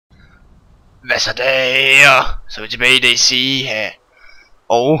Hvad så der? Så er vi tilbage i DayZ her.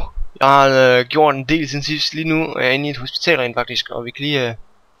 Og jeg har gjort en del siden sidst. Lige nu er jeg inde i et hospital rent faktisk. Og vi kan lige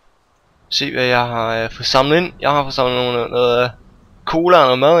se hvad jeg har fået samlet ind. Jeg har fået samlet noget cola og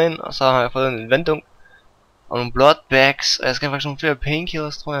noget mad ind. Og så har jeg fået en vanddunk og nogle blood bags. Og jeg skal faktisk nogle flere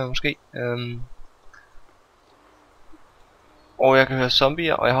painkillers, tror jeg måske. Og jeg kan høre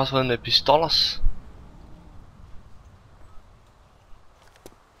zombier. Og jeg har også fået en pistollers.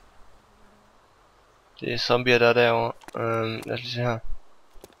 Det er zombier der er derovre. Lad os lige se her.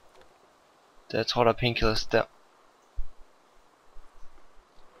 Jeg tror der er painkillers der.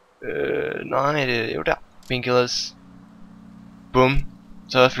 Nej, det er jo der. Painkillers. Bum.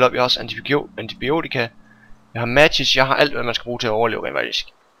 Så er jeg fyldt op. Jeg har også antibiotika. Jeg har matches. Jeg har alt hvad man skal bruge til at overleve rent faktisk.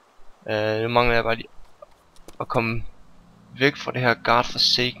 Nu mangler jeg bare lige at komme væk fra det her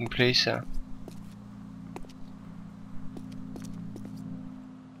godforsaken place her.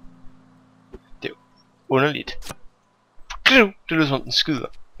 Det er jo underligt. Det lyder som den skyder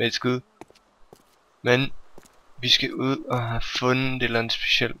med et skud. Men vi skal ud og have fundet et eller andet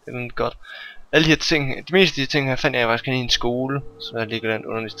specielt, et eller andet godt. Alle de her ting, de meste af de ting her fandt jeg faktisk i en skole, så der ligger der en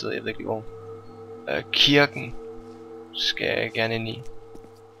underlig sted, jeg ved ikke hvor. Kirken skal jeg gerne ind i.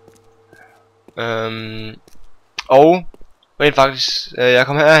 Og rent faktisk, jeg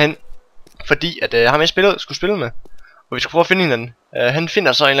kom herhen, fordi at ham jeg skulle spille med, og vi skulle prøve at finde hinanden. Han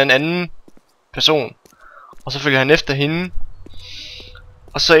finder så en eller anden person, og så følger han efter hende,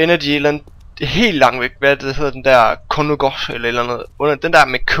 og så ender de et eller andet helt langt væk, hvad det hedder, den der Konogos eller noget, under den der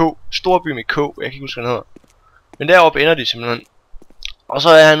med K, storby med K, jeg kan ikke huske hvad den hedder. Men deroppe ender de simpelthen. Og så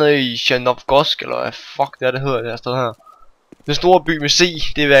er han nede i Chanovgosk, eller hvad fuck det er det hedder, det her sted her. Den store by med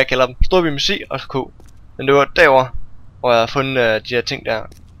C, det er hvad jeg kalder dem. Store by med C og K. Men det var derovre, hvor jeg har fundet de her ting der.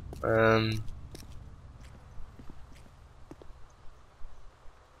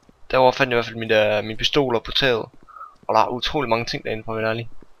 Derovre fandt jeg i hvert fald mine pistoler på taget. Og der er utrolig mange ting derinde, for at være ærlig.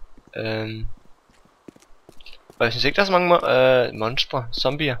 Og jeg synes ikke der er så mange monstre,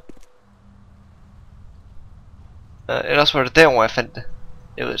 zombier. Ellers var det derovre jeg fandt det.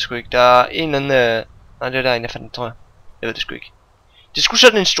 Jeg ved det sgu ikke. Der er en eller anden nej, det er derinde jeg fandt det, tror jeg. Jeg ved det sgu ikke. Det er sgu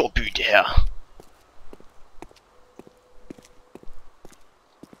sådan en stor by det her.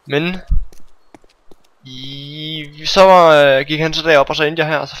 Men så gik han så derop, og så endte jeg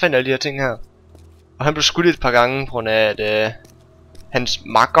her, og så fandt jeg alle de her ting her. Og han blev skudt et par gange på grund af at hans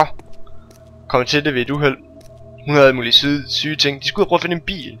makker kom til det ved et uheld. Hun havde mulige syge ting. De skulle prøve at finde en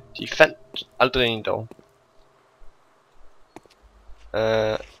bil. De fandt aldrig en dog.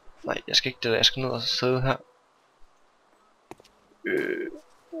 Nej, jeg skal ikke det der. Jeg skal ned og sidde her.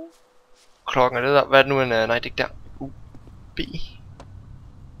 Klokken er det der. Hvad er det nu en? Nej, det er ikke der. B.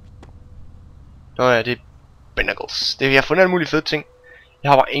 Nå ja, det er Benagles. Jeg har fundet alle mulige fede ting.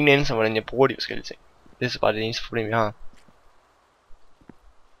 Jeg har bare ingen anelse om hvordan jeg bruger de forskellige ting. Det er så bare det eneste problem jeg har.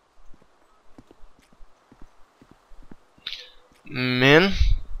 Men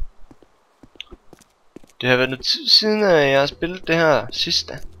det har været noget tid siden jeg har spillet det her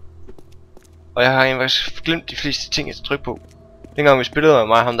sidste. Og jeg har faktisk glemt de fleste ting jeg skal trykke på. Dengang vi spillede med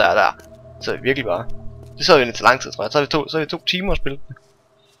mig og ham der så virkelig bare. Det sad vi lidt til lang tid, tror jeg. Så har vi 2 timer at spille.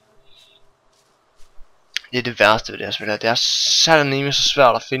 Det er det værste ved det her spil her. Det er sådan så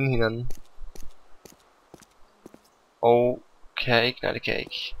svært at finde hinanden. Og kan jeg ikke? Nej, det kan jeg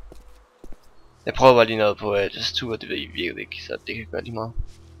ikke. Jeg prøver bare lige noget på tastatur, det virkede ikke, så det kan gøre lige meget.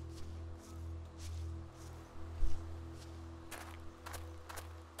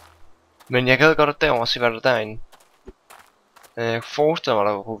 Men jeg gad godt derovre og se hvad der er derinde. Jeg forestiller mig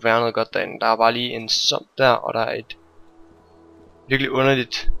der kunne være noget godt derinde. Der er bare lige en sum der, og der er et virkelig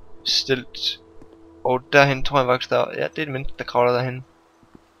underligt stilt. Og derhen tror jeg faktisk der, ja det er et menneske der kravler derhen.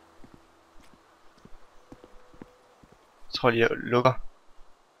 Jeg tror lige jeg lukker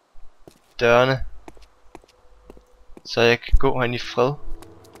dørene, så jeg kan gå herinde i fred.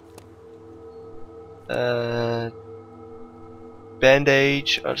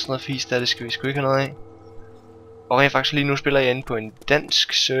 Bandage og sådan noget fisk der, det skal vi sgu ikke have noget af. Og rent faktisk lige nu spiller jeg inde på en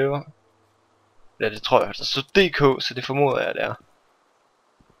dansk server. Ja, det tror jeg, der står DK, så det formoder jeg det er.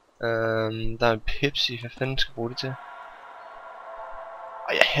 Der er en Pepsi, hvad fanden skal jeg bruge det til?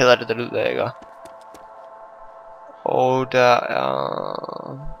 Og jeg hader det der lyd der, jeg gør. Og der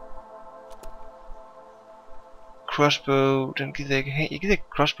er crossbow, den gider jeg ikke have. Jeg gider ikke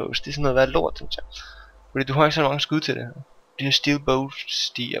crossbows, det er sådan noget værd lort, synes jeg. Fordi du har ikke så mange skud til det. De her steel bows,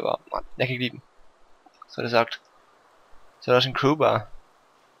 de er bare, nej, jeg kan ikke lide dem. Så er det sagt. Så er der også en crowbar.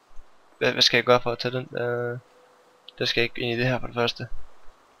 Hvad skal jeg gøre for at tage den? Der skal jeg ikke ind i det her for det første.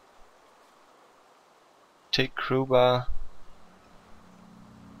 Take crowbar.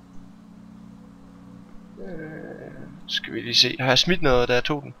 Skal vi lige se. Har jeg smidt noget, da jeg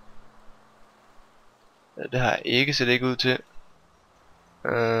tog den? Det har jeg ikke, ser det ikke ud til.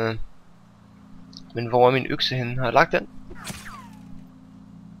 Men hvor er min økse henne? Har jeg lagt den?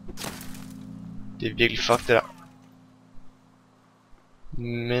 Det er virkelig fuck det der.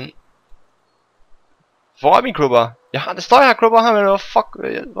 Men hvor er min crowbar? Jeg har det står jeg har crowbar her, men hvor fuck,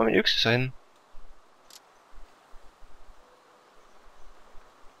 hvor er min økse så henne?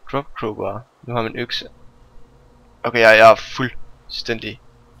 Drop crowbar. Nu har min økse. Okay, jeg er fuldstændig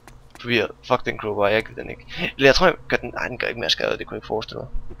forvirret. Fuck den crowbar, jeg gider den ikke. Eller jeg tror jeg gør den. Nej, den gør ikke mere skade, det kunne jeg ikke forestille mig.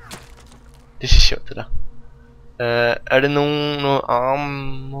 Det er så sjovt det der. Er det noget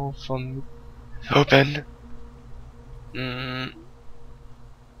armor for mig? Åben.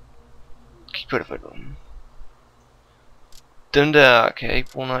 Kig på det for et moment. Dem der kan jeg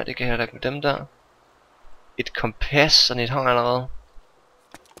ikke bruge, nej, det kan jeg heller ikke med dem der. Et kompas, sådan et hang allerede.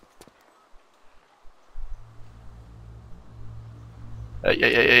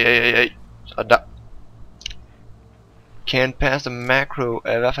 Så der. Can't pass the macro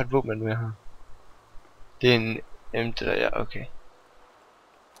er i hvert fald et våben, nu jeg har. Det er en M, det der, ja, okay.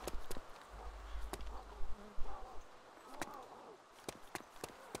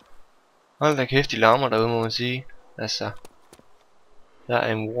 Hold da kæft, de larmer derude, må man sige. Altså. Der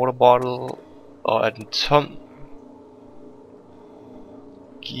er en water bottle. Og er den tom?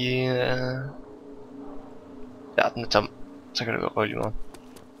 Yeah. Ja, den er tom. Så kan det gå rigtig meget.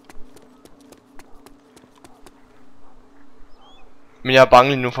 Men jeg er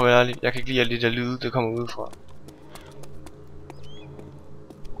bange lige nu, for at være ærlig. Jeg kan ikke lide alle de der lyde, der kommer udefra.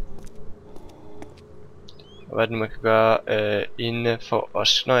 Og hvad er det nu, man kan gøre inde for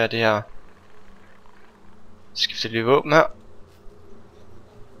os? Når jeg det her. Skifter lige våben her.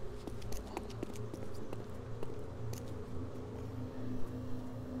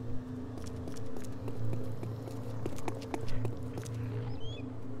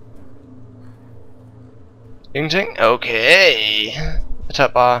 Ingenting? Okay. Jeg tager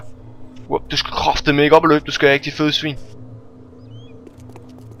bare. Du skal kraftedeme ikke op og løbe, du skal ikke de fede svin.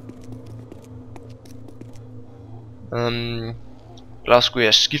 Eller skulle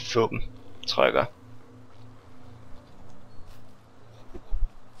jeg skifte våben, tror jeg gør.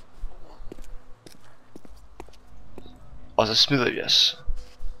 Og så smider vi os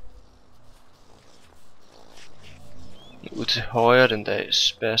ud til højre, den der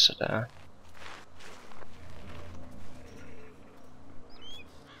spasser der.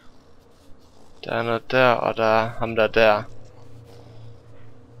 Der er noget der, og der er ham der.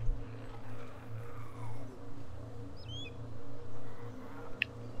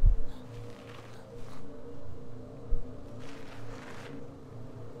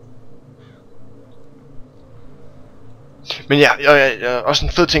 Men ja, også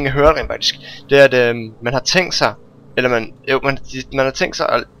en fed ting jeg hørte rent faktisk. Det er at man har tænkt sig, eller man har tænkt sig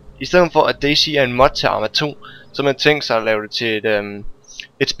at, i stedet for at DayZ er en mod til Arma 2, så man tænkt sig at lave det til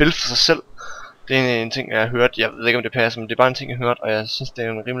et spil for sig selv. Det er en ting jeg har hørt. Jeg ved ikke om det passer, men det er bare en ting jeg har hørt, og jeg synes det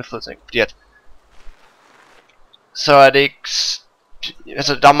er en rimelig fed ting, fordi at så er det ikke,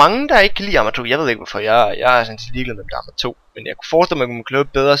 altså der er mange der ikke kan lide Arma 2. Jeg ved ikke hvorfor. Jeg er sådan lidt ligeglad med Arma 2, men jeg kunne forestille mig at man kunne lave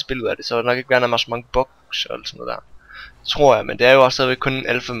et bedre spil ud af det, så der nok ikke være så mange bugs og sådan noget der. Tror jeg, men det er jo også stadigvæk kun en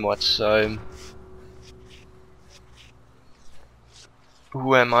alpha mod, så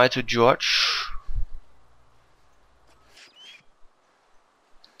who am I to judge?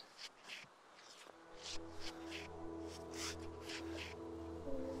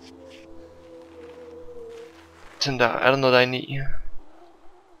 Den der, er der noget derinde i?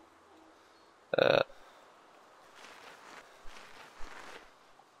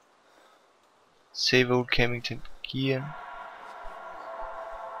 Save old Camington gear.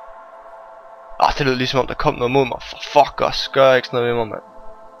 Det lød ligesom om der kom noget mod mig. For fuck os, gør ikke sådan noget ved mig, mand.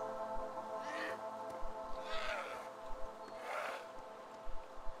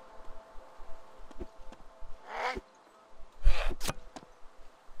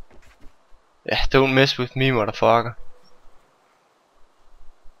 Ja, don't mess with me, motherfucker.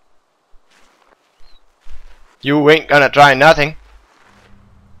 You ain't gonna try nothing.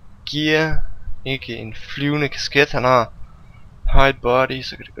 Gear. Ikke en flyvende kasket, han har high body,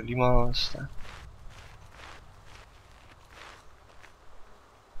 så kan det gå lige meget også der.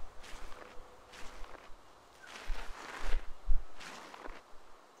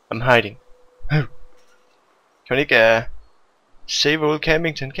 I'm hiding. Kan man ikke save old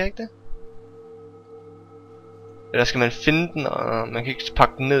Camington, kan jeg ikke det? Eller skal man finde den, og man kan ikke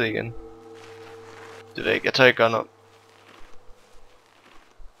pakke den ned igen? Det ved jeg ikke, jeg tør ikke gøre noget.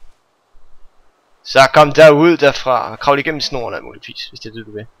 Så kom derud derfra og kravl igennem snoren af muligvis, hvis det er det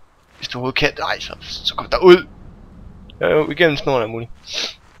du vil. Hvis du overhovedet kan. Nej, så kom der ud. Jo, igennem snoren er muligt.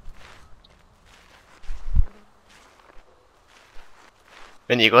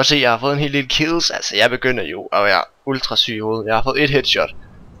 Men I kan godt se, at jeg har fået en hel del kills. Altså, jeg begynder jo at være ultra syg i hovedet. Jeg har fået et headshot.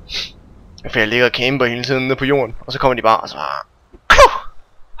 For jeg ligger og camper hele tiden nede på jorden. Og så kommer de bare, og så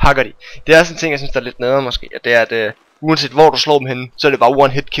hakker de. Det er sådan en ting, jeg synes, der er lidt nedere måske. At det er, at uanset hvor du slår dem henne, så er det bare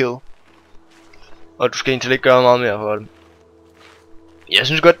one hit kill. Og du skal egentlig ikke gøre meget mere for dem. Jeg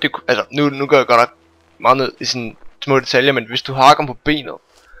synes godt, det altså, nu gør jeg godt nok meget ned i sådan små detaljer, men hvis du hakker dem på benet,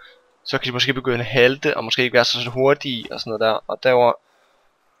 så kan de måske begynde at halte, og måske ikke være så hurtige og sådan noget der. Og derover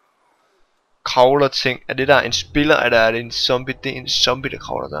kravler ting. Er det der en spiller, eller er det en zombie? Det er en zombie, der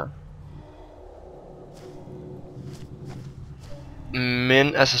kravler der.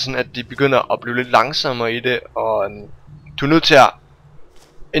 Men altså sådan, at de begynder at blive lidt langsommere i det, og du er nødt til at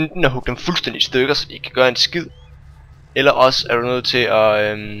enten at hugge dem fuldstændig i stykker, så de ikke kan gøre en skid, eller også er du nødt til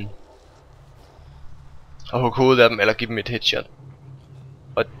at hugge hovedet af dem, eller give dem et headshot.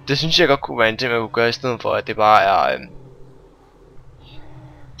 Og det synes jeg godt kunne være en ting, man kunne gøre, i stedet for at det bare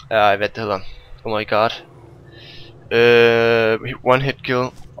er hvad det hedder, oh my god, one hit kill.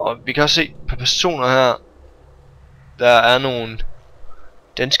 Og vi kan også se på personer her, der er nogle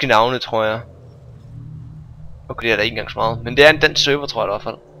danske navne, tror jeg. Okay, det er der ikke engang så meget, men det er en dansk server, tror jeg i hvert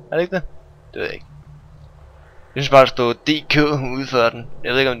fald. Er det ikke det? Det ved jeg ikke. Jeg synes bare, der står DK ude for den.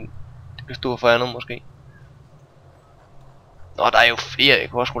 Jeg ved ikke, om det kan stå for andet måske. Nå, der er jo flere, jeg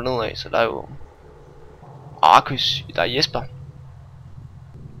kan også rulle ned af, så der er jo Arkus, der er Jesper.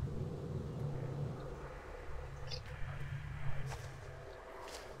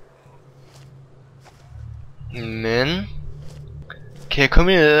 Men kan jeg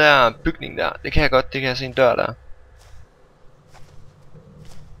komme ind i den der bygning der? Det kan jeg godt, det kan jeg se en dør der.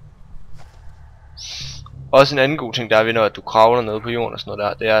 Også en anden god ting der er ved, når du kravler ned på jorden og sådan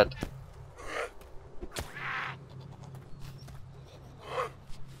noget der, det er at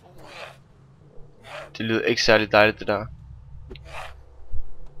det lyder ikke særlig dejligt det der.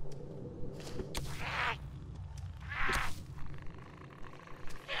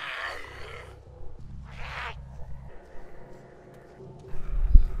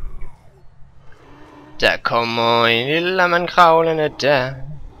 Der kommer en lille mand kravlende der.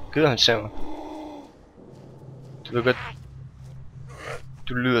 Gud, han ser mig. Du ved godt,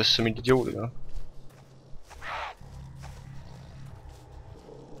 du lyder som en idiot, ikke?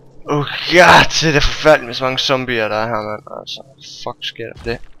 Oh god, det er forfærdeligt med så mange zombier der er her, mand. Altså, fuck sker der for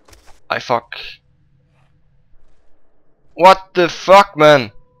det? Ej, fuck. What the fuck,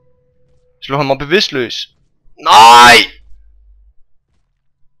 man? Slå ham bevidstløs. Nej!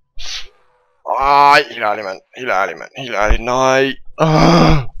 Ej, helt ærligt, mand. Helt ærligt, mand. Helt ærligt, nej.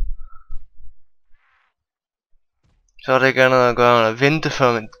 Så er der ikke andet at gøre end at vente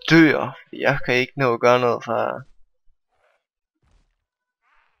før man dør. Jeg kan ikke nå at gøre noget for...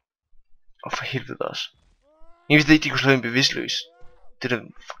 Og for helvede også. Jeg vidste ikke, de kunne slå en bevidstløs. Det er da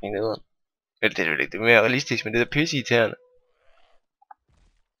fucking nederen. Eller det er vel ikke, det er mere realistisk, men det er da pisse irriterende.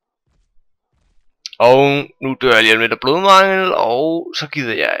 Og nu dør jeg lige lidt af blodmangel, og så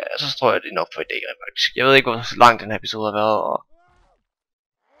gider jeg, så tror jeg det er nok for i dag faktisk. Jeg ved ikke hvor langt den her episode har været, og...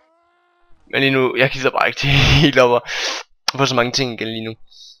 Men lige nu, jeg gider bare ikke til helt op og få så mange ting igen lige nu.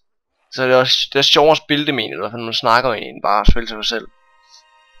 Så det er sjovere at spille det med en, i hvert fald når man snakker med en, bare at spille til sig selv.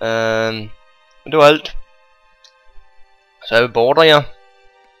 Men det var alt. Så jeg vil border jer.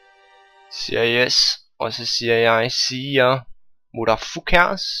 Siger yes, og så siger jeg,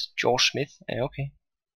 Motherfuckers, George Smith, ja okay.